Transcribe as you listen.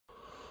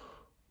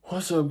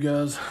What's up,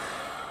 guys?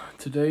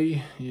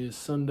 Today is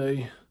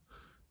Sunday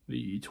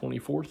the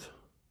 24th,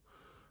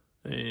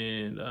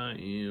 and I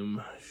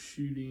am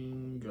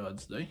shooting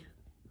God's Day,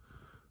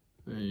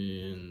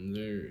 and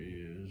there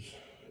is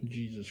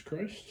Jesus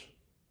Christ.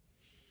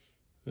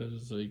 That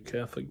is a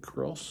Catholic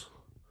cross.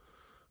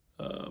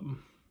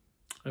 I'm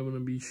going to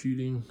be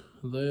shooting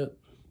that.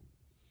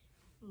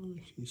 Can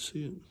you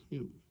see it?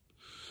 Yep.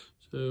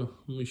 So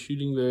I'm be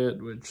shooting that,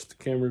 which the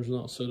camera's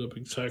not set up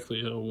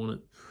exactly how I want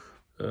it.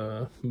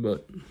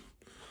 But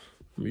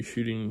I'll be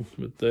shooting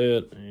with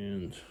that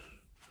and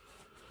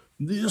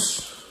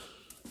this.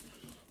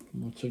 I'm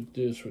gonna take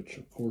this, which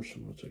of course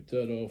I'm gonna take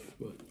that off,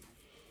 but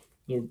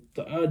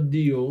the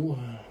idea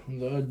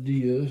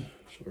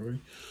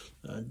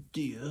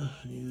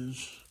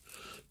is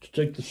to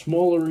take the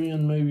smaller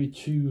end maybe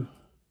to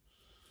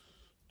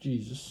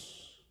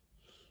Jesus,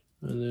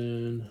 and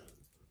then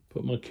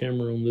put my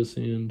camera on this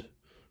end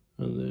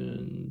and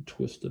then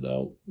twist it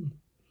out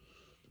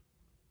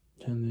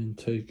and then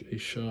take a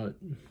shot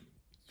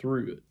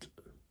through it.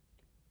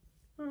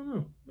 I don't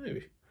know,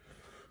 maybe.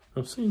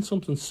 I've seen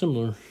something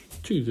similar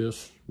to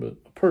this, but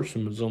a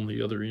person was on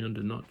the other end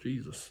and not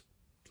Jesus.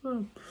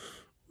 So,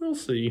 we'll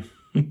see.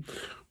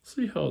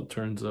 See how it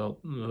turns out.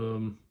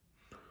 I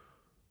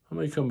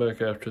may come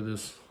back after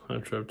this,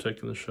 after I've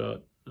taken the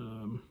shot.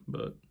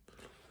 But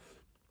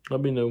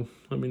let me know.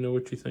 Let me know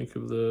what you think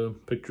of the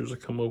pictures I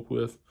come up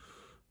with.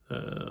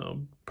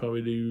 I'll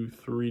probably do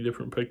 3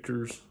 different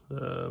pictures.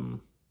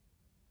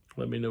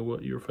 Let me know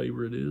what your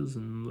favorite is,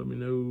 and let me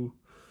know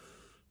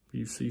if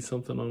you see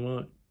something I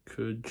might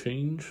could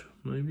change,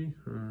 maybe.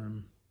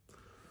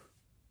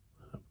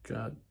 I've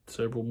got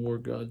several more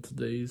God's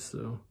Days,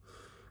 so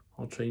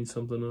I'll change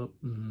something up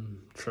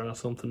and try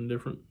something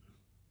different.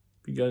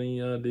 If you got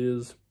any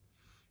ideas,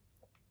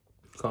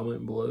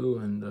 comment below,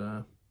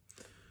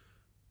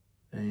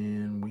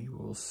 and we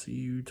will see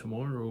you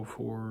tomorrow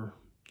for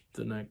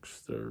the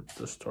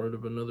start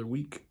of another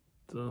week.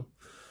 So,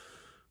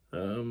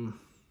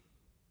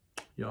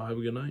 y'all have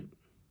a good night.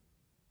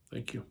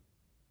 Thank you.